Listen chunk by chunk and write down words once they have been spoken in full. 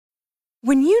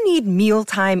When you need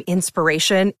mealtime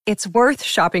inspiration, it's worth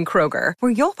shopping Kroger,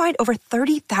 where you'll find over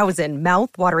 30,000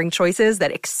 mouth-watering choices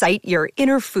that excite your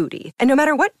inner foodie. And no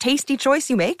matter what tasty choice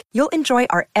you make, you'll enjoy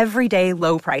our everyday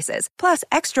low prices, plus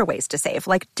extra ways to save,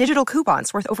 like digital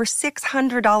coupons worth over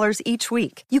 $600 each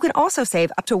week. You can also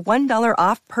save up to $1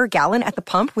 off per gallon at the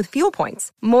pump with fuel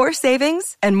points. More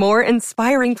savings and more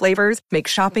inspiring flavors make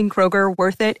shopping Kroger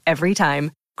worth it every time.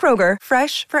 Kroger,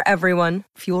 fresh for everyone.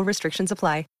 Fuel restrictions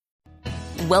apply.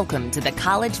 Welcome to the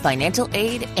College Financial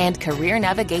Aid and Career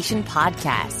Navigation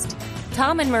Podcast.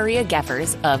 Tom and Maria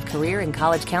Geffers of Career and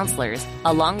College Counselors,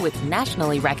 along with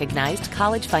nationally recognized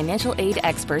college financial aid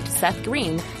expert Seth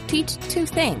Green, teach two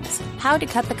things: how to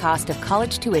cut the cost of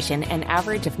college tuition an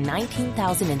average of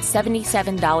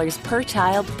 $19,077 per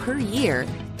child per year,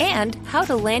 and how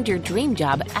to land your dream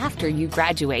job after you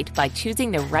graduate by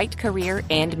choosing the right career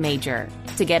and major.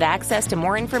 To get access to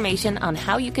more information on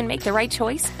how you can make the right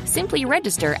choice, simply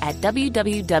register at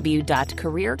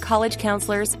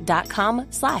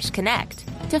www.careercollegecounselors.com/connect.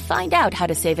 To find out how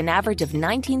to save an average of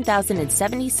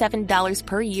 $19,077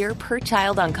 per year per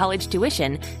child on college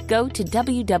tuition, go to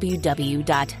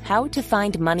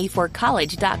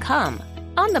www.howtofindmoneyforcollege.com.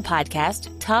 On the podcast,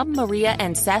 Tom, Maria,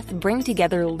 and Seth bring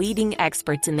together leading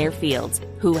experts in their fields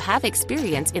who have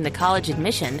experience in the college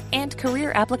admission and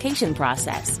career application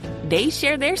process. They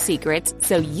share their secrets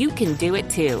so you can do it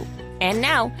too. And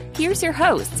now, here's your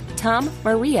hosts, Tom,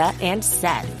 Maria, and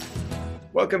Seth.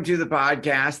 Welcome to the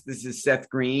podcast. This is Seth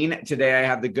Green. Today, I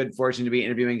have the good fortune to be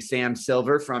interviewing Sam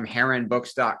Silver from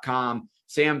HeronBooks.com.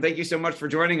 Sam, thank you so much for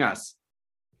joining us.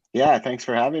 Yeah, thanks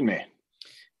for having me.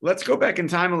 Let's go back in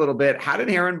time a little bit. How did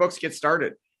Heron Books get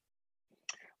started?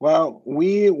 Well,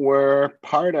 we were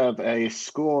part of a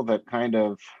school that kind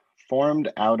of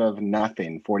formed out of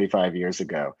nothing 45 years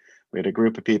ago. We had a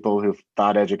group of people who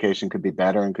thought education could be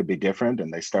better and could be different,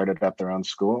 and they started up their own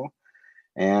school.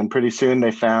 And pretty soon they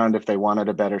found if they wanted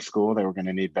a better school, they were going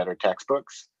to need better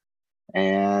textbooks.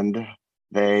 And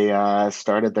they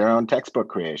started their own textbook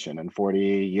creation. And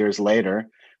 40 years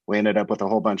later, we ended up with a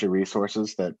whole bunch of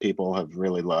resources that people have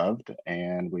really loved,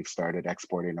 and we've started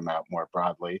exporting them out more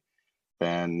broadly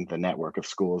than the network of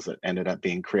schools that ended up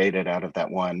being created out of that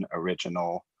one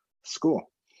original school.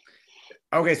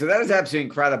 Okay, so that is absolutely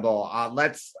incredible.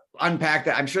 Let's unpack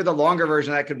that. I'm sure the longer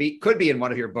version of that could be in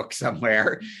one of your books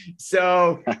somewhere.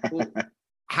 So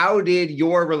how did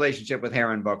your relationship with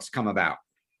Heron Books come about?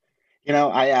 You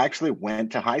know, I actually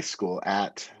went to high school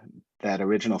at that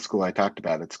original school I talked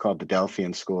about. It's called the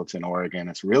Delphian School. It's in Oregon.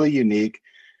 It's really unique.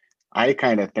 I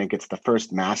kind of think it's the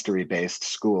first mastery-based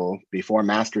school. Before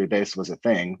mastery-based was a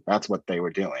thing, that's what they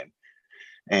were doing.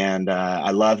 And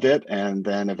I loved it. And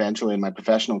then eventually in my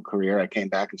professional career, I came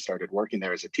back and started working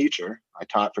there as a teacher. I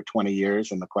taught for 20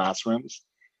 years in the classrooms,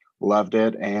 loved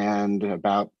it. And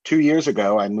about 2 years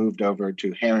ago, I moved over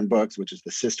to Heron Books, which is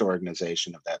the sister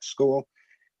organization of that school,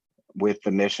 with the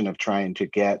mission of trying to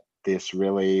get this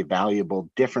really valuable,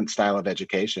 different style of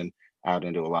education out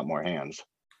into a lot more hands.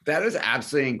 That is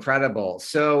absolutely incredible.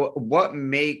 So what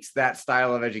makes that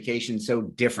style of education so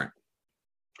different?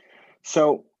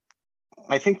 So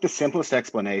I think the simplest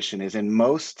explanation is in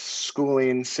most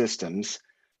schooling systems,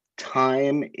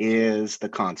 time is the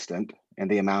constant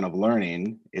and the amount of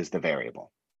learning is the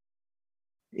variable.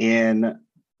 In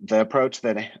the approach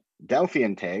that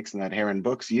Delphian takes and that Heron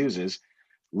Books uses,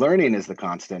 learning is the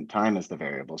constant, time is the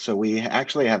variable. So we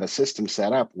actually have a system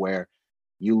set up where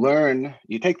you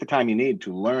take the time you need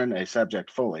to learn a subject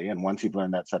fully. And once you've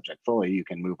learned that subject fully, you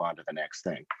can move on to the next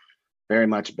thing. Very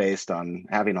much based on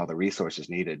having all the resources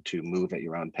needed to move at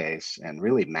your own pace and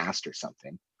really master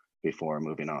something before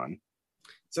moving on.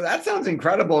 So that sounds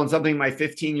incredible and something my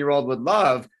 15-year-old would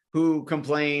love, who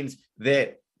complains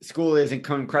that school is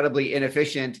incredibly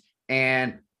inefficient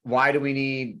and why do we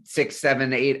need 6,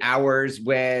 7, 8 hours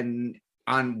when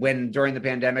during the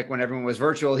pandemic, when everyone was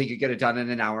virtual, he could get it done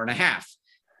in an hour and a half?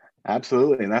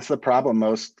 Absolutely. And that's the problem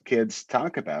most kids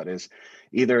talk about is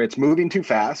either it's moving too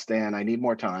fast and I need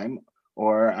more time,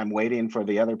 or I'm waiting for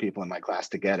the other people in my class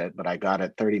to get it, but I got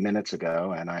it 30 minutes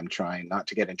ago and I'm trying not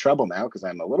to get in trouble now because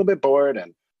I'm a little bit bored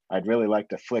and I'd really like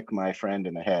to flick my friend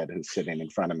in the head who's sitting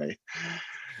in front of me,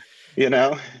 you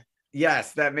know?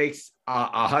 Yes, that makes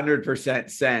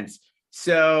 100% sense.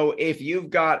 So if you've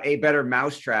got a better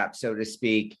mousetrap, so to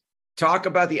speak, talk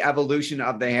about the evolution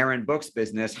of the Heron Books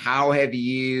business. How are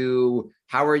you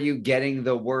getting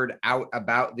the word out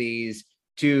about these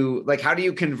to, like, how do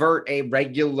you convert a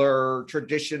regular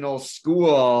traditional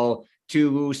school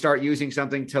to start using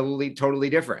something totally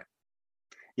different?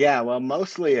 Yeah, well,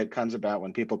 mostly it comes about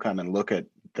when people come and look at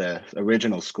the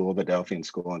original school, the Delphian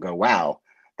School, and go, wow,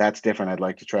 that's different. I'd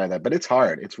like to try that. But it's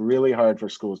hard. It's really hard for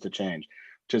schools to change,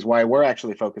 which is why we're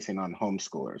actually focusing on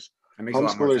homeschoolers. That makes a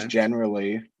lot more Homeschoolers sense.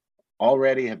 generally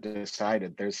already have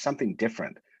decided there's something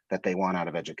different that they want out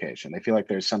of education. They feel like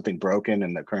there's something broken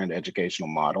in the current educational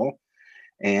model,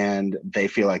 and they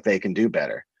feel like they can do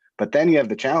better. But then you have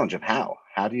the challenge of how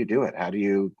do you do it?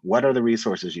 What are the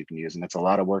resources you can use? And it's a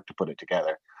lot of work to put it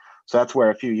together. So that's where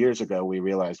a few years ago, we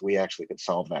realized we actually could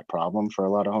solve that problem for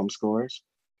a lot of homeschoolers.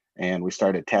 And we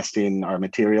started testing our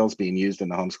materials being used in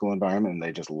the homeschool environment, and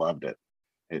they just loved it.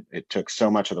 It took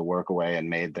so much of the work away and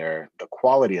made the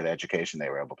quality of the education they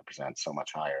were able to present so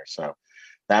much higher. So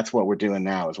that's what we're doing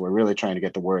now, is we're really trying to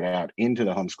get the word out into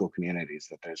the homeschool communities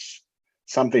that there's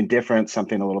something different,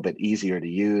 something a little bit easier to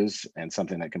use, and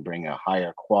something that can bring a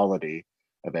higher quality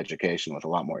of education with a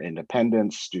lot more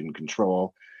independence, student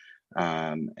control,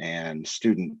 and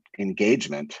student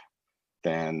engagement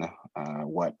than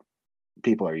what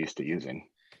people are used to using.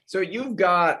 So you've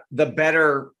got the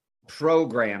better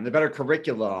program, the better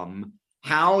curriculum.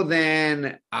 How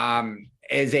then,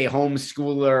 as a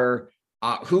homeschooler,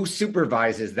 who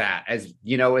supervises that? As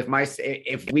you know,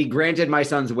 if we granted my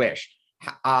son's wish,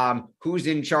 who's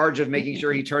in charge of making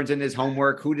sure he turns in his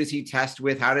homework? Who does he test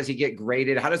with? How does he get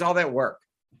graded? How does all that work?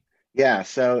 Yeah,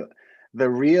 so the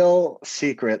real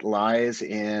secret lies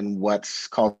in what's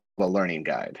called a learning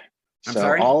guide. I'm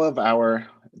sorry?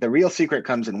 The real secret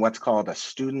comes in what's called a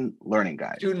student learning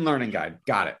guide. Student learning guide.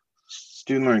 Got it.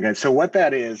 Student learning guide. So what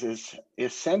that is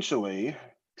essentially,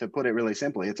 to put it really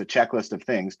simply, it's a checklist of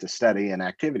things to study and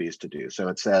activities to do. So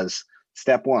it says,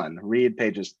 step 1, read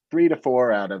pages 3 to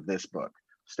 4 out of this book.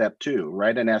 Step 2,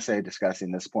 write an essay discussing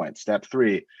this point. Step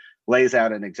 3, lays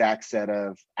out an exact set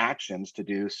of actions to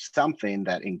do something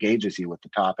that engages you with the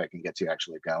topic and gets you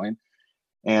actually going.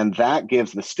 And that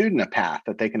gives the student a path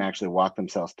that they can actually walk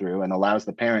themselves through, and allows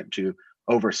the parent to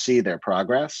oversee their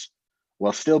progress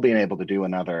while still being able to do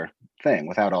another thing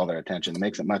without all their attention. It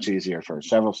makes it much easier for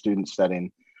several students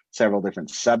studying several different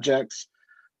subjects,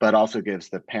 but also gives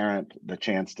the parent the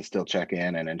chance to still check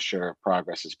in and ensure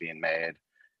progress is being made,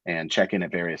 and check in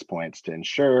at various points to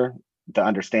ensure the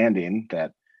understanding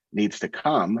that needs to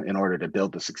come in order to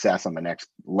build the success on the next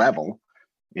level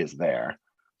is there.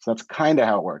 So that's kind of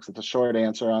how it works. It's a short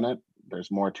answer on it.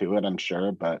 There's more to it, I'm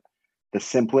sure, but the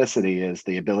simplicity is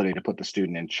the ability to put the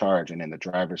student in charge and in the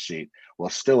driver's seat,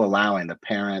 while still allowing the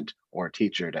parent or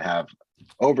teacher to have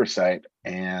oversight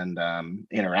and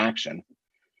interaction.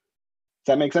 Does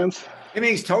that make sense? It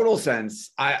makes total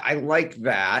sense. I like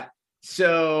that.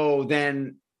 So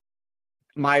then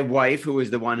my wife, who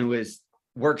is the one who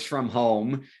works from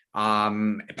home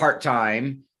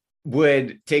part-time,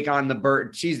 would take on the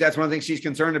burden. That's one of the things she's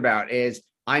concerned about is,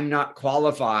 I'm not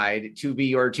qualified to be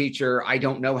your teacher. I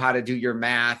don't know how to do your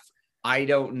math. I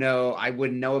don't know. I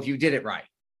wouldn't know if you did it right.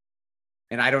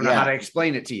 And I don't know how to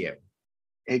explain it to you.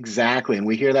 Exactly. And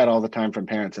we hear that all the time from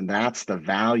parents. And that's the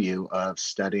value of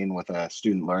studying with a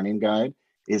student learning guide,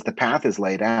 is the path is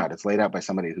laid out. It's laid out by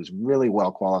somebody who's really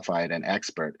well qualified and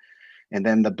expert. And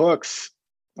then the books,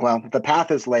 well, the path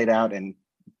is laid out and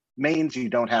means you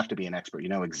don't have to be an expert. You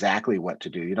know exactly what to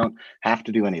do. You don't have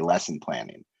to do any lesson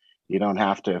planning. You don't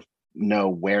have to know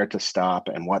where to stop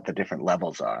and what the different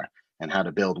levels are and how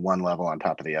to build one level on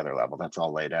top of the other level. That's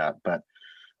all laid out. But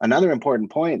another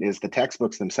important point is the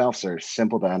textbooks themselves are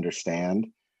simple to understand.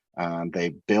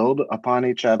 They build upon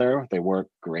each other. They work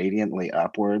gradiently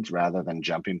upwards rather than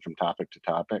jumping from topic to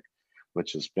topic,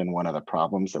 which has been one of the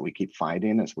problems that we keep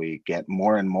finding as we get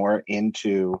more and more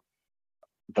into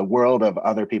the world of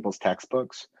other people's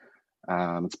textbooks.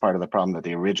 It's part of the problem that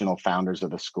the original founders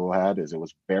of the school had, is it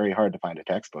was very hard to find a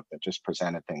textbook that just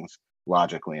presented things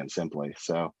logically and simply.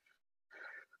 So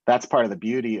that's part of the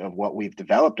beauty of what we've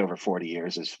developed over 40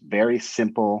 years, is very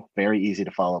simple, very easy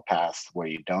to follow paths where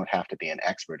you don't have to be an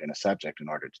expert in a subject in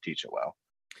order to teach it well.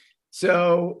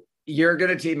 So you're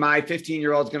going to my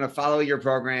 15-year-old's going to follow your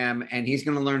program, and he's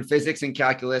going to learn physics and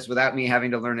calculus without me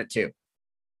having to learn it too.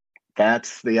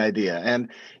 That's the idea.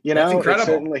 And, you know, it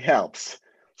certainly helps.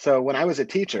 So when I was a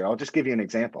teacher, I'll just give you an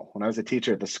example. When I was a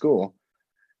teacher at the school,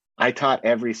 I taught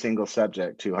every single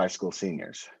subject to high school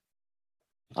seniors.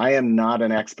 I am not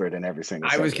an expert in every single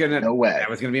subject. No way. That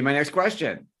was going to be my next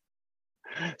question.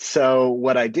 So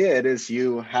what I did is,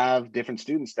 you have different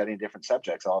students studying different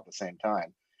subjects all at the same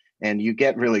time. And you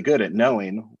get really good at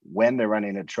knowing when they're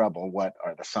running into trouble, what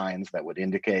are the signs that would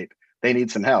indicate they need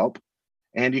some help.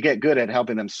 And you get good at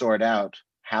helping them sort out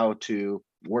how to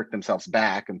work themselves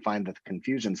back and find the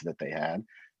confusions that they had,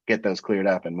 get those cleared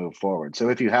up and move forward. So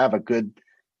if you have a good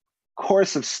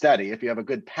course of study, if you have a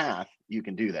good path, you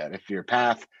can do that. If your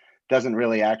path doesn't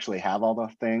really actually have all the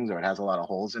things, or it has a lot of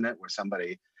holes in it where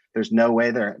there's no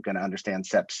way they're going to understand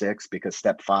step 6 because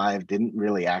step 5 didn't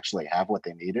really actually have what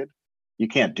they needed. You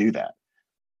can't do that.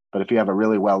 But if you have a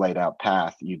really well laid out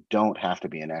path, you don't have to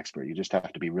be an expert. You just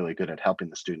have to be really good at helping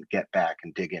the student get back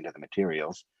and dig into the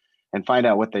materials and find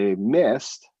out what they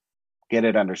missed, get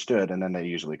it understood, and then they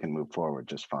usually can move forward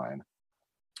just fine.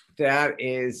 That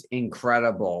is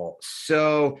incredible.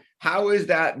 So how is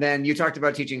that then? You talked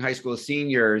about teaching high school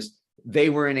seniors. They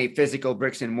were in a physical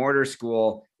bricks and mortar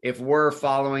school. If we're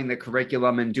following the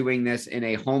curriculum and doing this in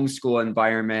a homeschool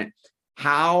environment,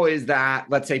 how is that,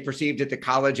 let's say, perceived at the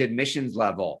college admissions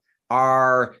level?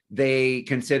 Are they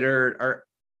considered, or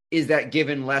is that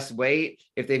given less weight?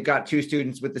 If they've got 2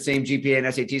 students with the same GPA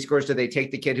and SAT scores, do they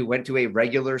take the kid who went to a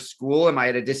regular school? Am I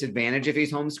at a disadvantage if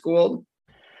he's homeschooled?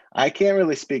 I can't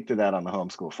really speak to that on the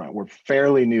homeschool front. We're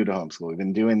fairly new to homeschool. We've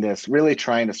been doing this, really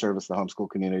trying to service the homeschool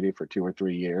community for 2 or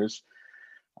 3 years.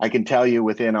 I can tell you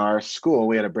within our school,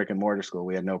 we had a brick and mortar school.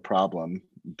 We had no problem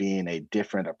being a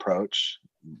different approach.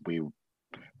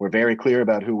 We're very clear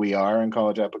about who we are in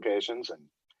college applications, and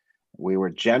we were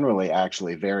generally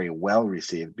actually very well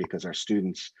received because our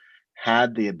students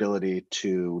had the ability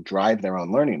to drive their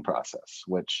own learning process,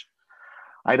 which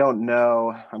I don't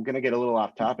know, I'm going to get a little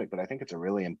off topic, but I think it's a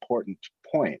really important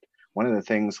point. One of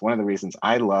the reasons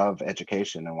I love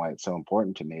education and why it's so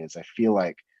important to me is I feel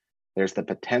like there's the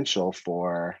potential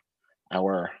for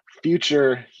our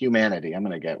future humanity. I'm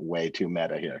going to get way too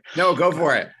meta here. No, go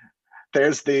for it.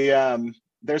 There's the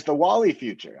WALL-E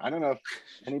future. I don't know if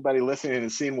anybody listening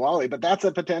has seen WALL-E, but that's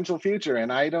a potential future.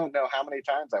 And I don't know how many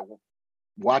times I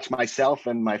watch myself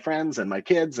and my friends and my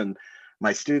kids and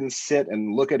my students sit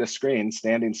and look at a screen,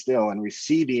 standing still and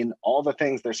receiving all the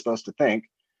things they're supposed to think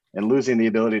and losing the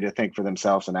ability to think for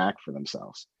themselves and act for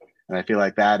themselves. And I feel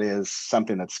like that is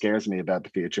something that scares me about the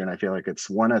future. And I feel like it's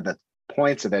one of the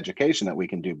points of education that we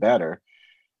can do better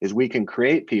is we can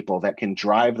create people that can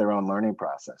drive their own learning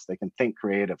process. They can think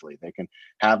creatively. They can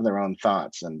have their own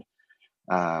thoughts. And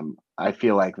I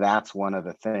feel like that's one of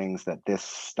the things that this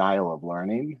style of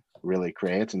learning really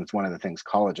creates. And it's one of the things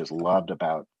colleges loved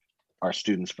about our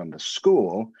students from the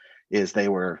school is they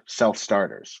were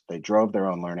self-starters. They drove their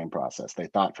own learning process. They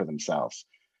thought for themselves.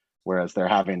 Whereas they're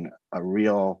having a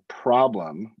real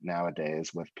problem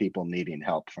nowadays with people needing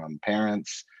help from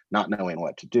parents, not knowing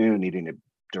what to do, needing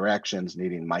directions,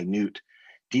 needing minute,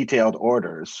 detailed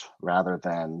orders rather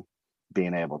than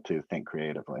being able to think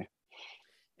creatively.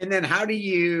 And then how do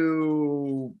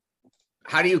you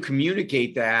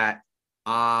communicate that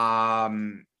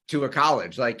to a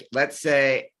college? Like, let's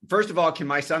say, first of all, can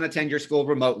my son attend your school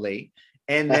remotely?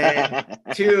 And then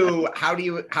 2, how do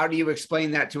you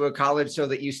explain that to a college so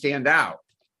that you stand out?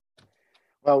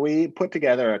 Well, we put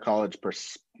together a college,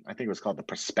 I think it was called the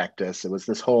prospectus. It was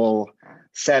this whole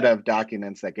set of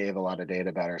documents that gave a lot of data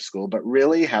about our school. But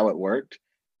really how it worked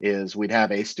is we'd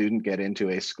have a student get into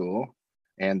a school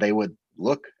and they would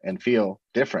look and feel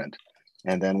different.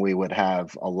 And then we would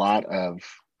have a lot of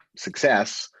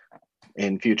success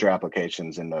in future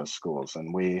applications in those schools.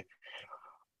 And we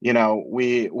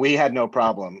had no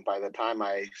problem. By the time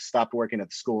I stopped working at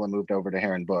the school and moved over to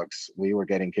Heron Books, we were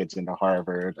getting kids into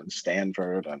Harvard and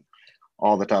Stanford and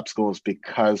all the top schools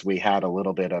because we had a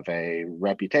little bit of a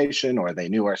reputation, or they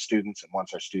knew our students. And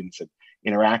once our students had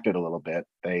interacted a little bit,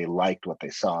 they liked what they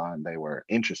saw and they were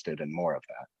interested in more of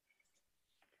that.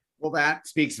 Well, that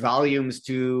speaks volumes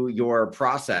to your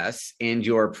process and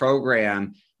your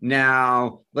program.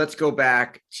 Now, let's go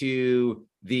back to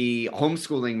the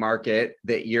homeschooling market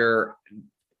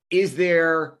is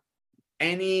there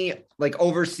any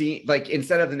overseeing,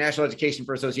 instead of the National Education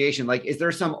for Association, is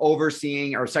there some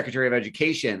overseeing, or Secretary of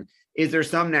Education, is there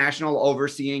some national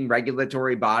overseeing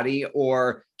regulatory body,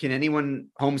 or can anyone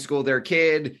homeschool their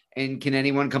kid and can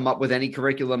anyone come up with any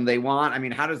curriculum they want? I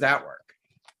mean, how does that work?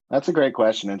 That's a great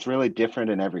question. It's really different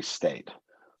in every state.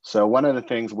 So one of the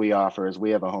things we offer is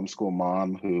we have a homeschool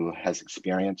mom who has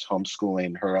experienced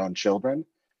homeschooling her own children.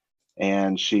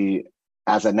 And she,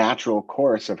 as a natural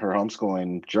course of her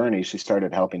homeschooling journey, she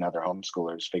started helping other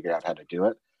homeschoolers figure out how to do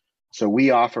it. So we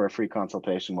offer a free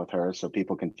consultation with her so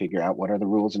people can figure out what are the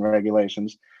rules and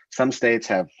regulations. Some states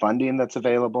have funding that's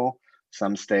available.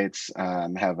 Some states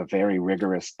have a very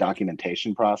rigorous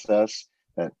documentation process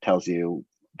that tells you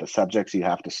the subjects you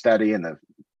have to study and the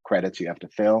credits you have to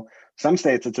fill. Some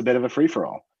states, it's a bit of a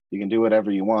free-for-all. You can do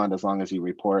whatever you want as long as you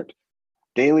report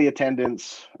daily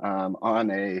attendance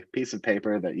on a piece of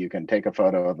paper that you can take a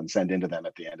photo of and send into them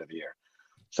at the end of the year.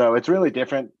 So it's really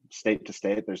different state to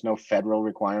state. There's no federal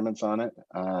requirements on it.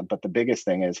 But the biggest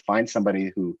thing is find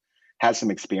somebody who has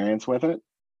some experience with it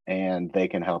and they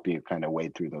can help you kind of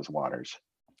wade through those waters.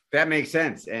 That makes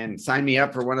sense. And sign me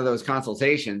up for one of those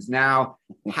consultations. Now,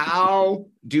 how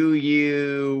do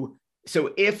you,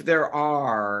 so if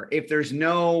there's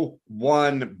no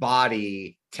one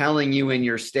body telling you in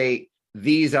your state,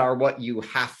 these are what you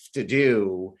have to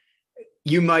do,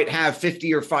 you might have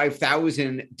 50 or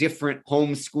 5,000 different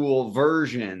homeschool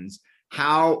versions.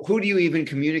 Who do you even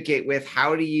communicate with?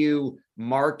 How do you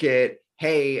market?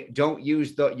 Hey, don't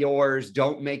use yours.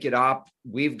 Don't make it up.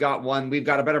 We've got one. We've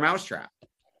got a better mousetrap.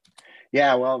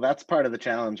 Yeah, well, that's part of the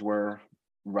challenge we're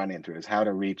running through, is how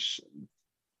to reach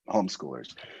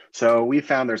homeschoolers. So we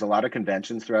found there's a lot of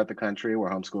conventions throughout the country where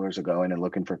homeschoolers are going and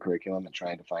looking for curriculum and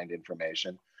trying to find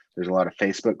information. There's a lot of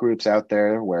Facebook groups out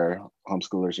there where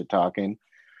homeschoolers are talking.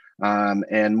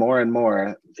 And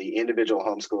more, the individual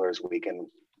homeschoolers, we can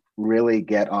really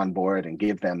get on board and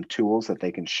give them tools that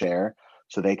they can share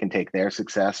so they can take their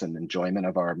success and enjoyment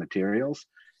of our materials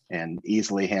and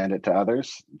easily hand it to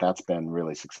others. That's been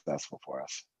really successful for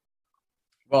us.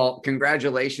 Well,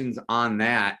 congratulations on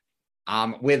that.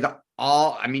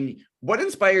 What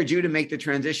inspired you to make the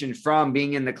transition from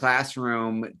being in the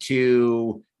classroom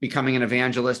to becoming an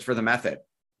evangelist for the method?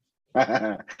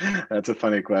 That's a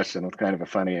funny question. It's kind of a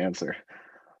funny answer.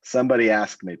 Somebody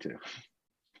asked me to.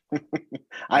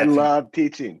 I love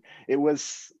teaching.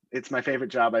 It's my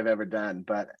favorite job I've ever done.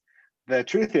 But the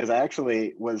truth is, I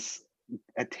actually was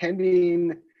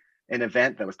attending an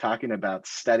event that was talking about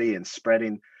study and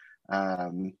spreading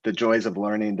the joys of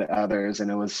learning to others.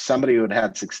 And it was somebody who had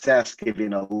had success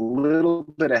giving a little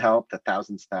bit of help to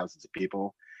thousands of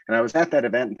people. And I was at that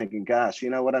event and thinking, gosh,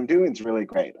 what I'm doing is really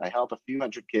great. I help a few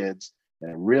hundred kids in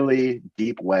a really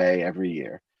deep way every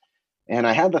year. And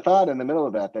I had the thought in the middle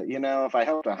of that, if I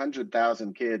helped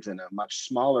 100,000 kids in a much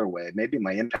smaller way, maybe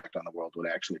my impact on the world would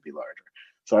actually be larger.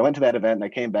 So I went to that event and I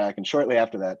came back, and shortly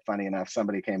after that, funny enough,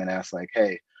 somebody came and asked, like,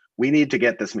 hey, we need to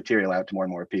get this material out to more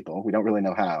and more people. We don't really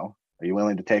know how. Are you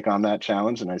willing to take on that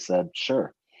challenge? And I said,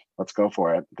 sure, let's go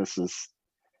for it. This is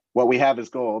what we have is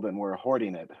gold, and we're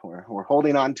hoarding it. We're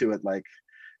holding on to it and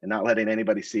not letting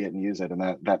anybody see it and use it.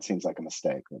 And that seems like a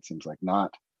mistake. That seems like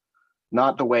not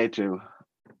the way to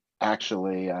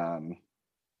actually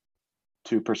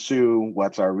to pursue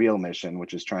what's our real mission,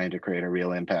 which is trying to create a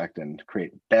real impact and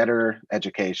create better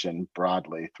education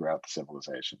broadly throughout the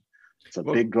civilization. It's a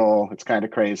big goal. It's kind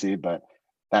of crazy, but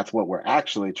that's what we're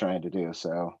actually trying to do.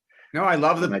 So no, I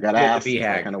love the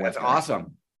BHAG. That's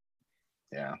awesome.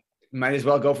 Yeah. Might as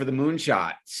well go for the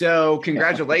moonshot. So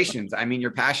congratulations. I mean, your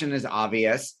passion is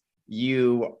obvious.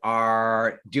 You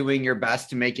are doing your best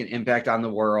to make an impact on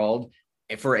the world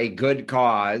for a good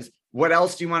cause. What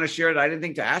else do you want to share that I didn't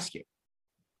think to ask you?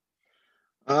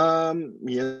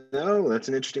 That's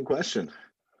an interesting question.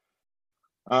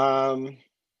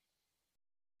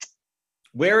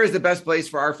 Where is the best place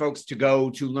for our folks to go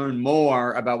to learn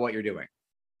more about what you're doing?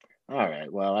 All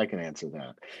right. Well, I can answer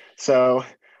that. So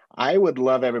I would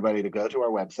love everybody to go to our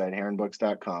website,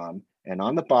 heronbooks.com. And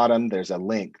on the bottom, there's a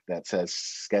link that says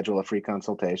schedule a free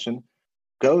consultation.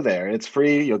 Go there. It's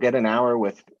free. You'll get an hour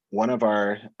with one of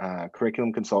our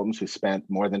curriculum consultants who spent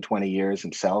more than 20 years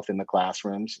himself in the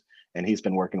classrooms, and he's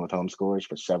been working with homeschoolers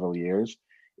for several years.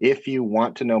 If you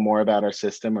want to know more about our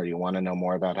system, or you want to know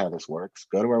more about how this works,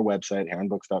 go to our website,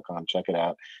 heronbooks.com, check it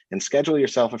out, and schedule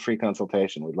yourself a free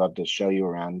consultation. We'd love to show you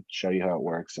around, show you how it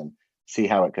works, and see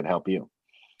how it could help you.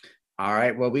 All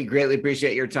right. Well, we greatly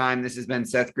appreciate your time. This has been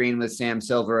Seth Green with Sam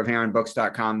Silver of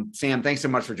heronbooks.com. Sam, thanks so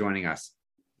much for joining us.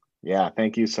 Yeah,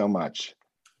 thank you so much.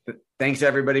 Thanks,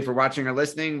 everybody, for watching or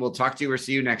listening. We'll talk to you or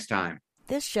see you next time.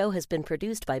 This show has been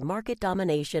produced by Market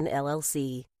Domination,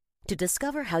 LLC. To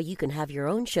discover how you can have your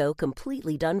own show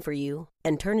completely done for you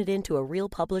and turn it into a real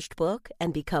published book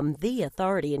and become the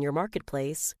authority in your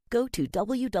marketplace, go to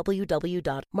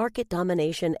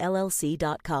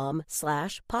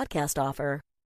www.marketdominationllc.com/podcast offer.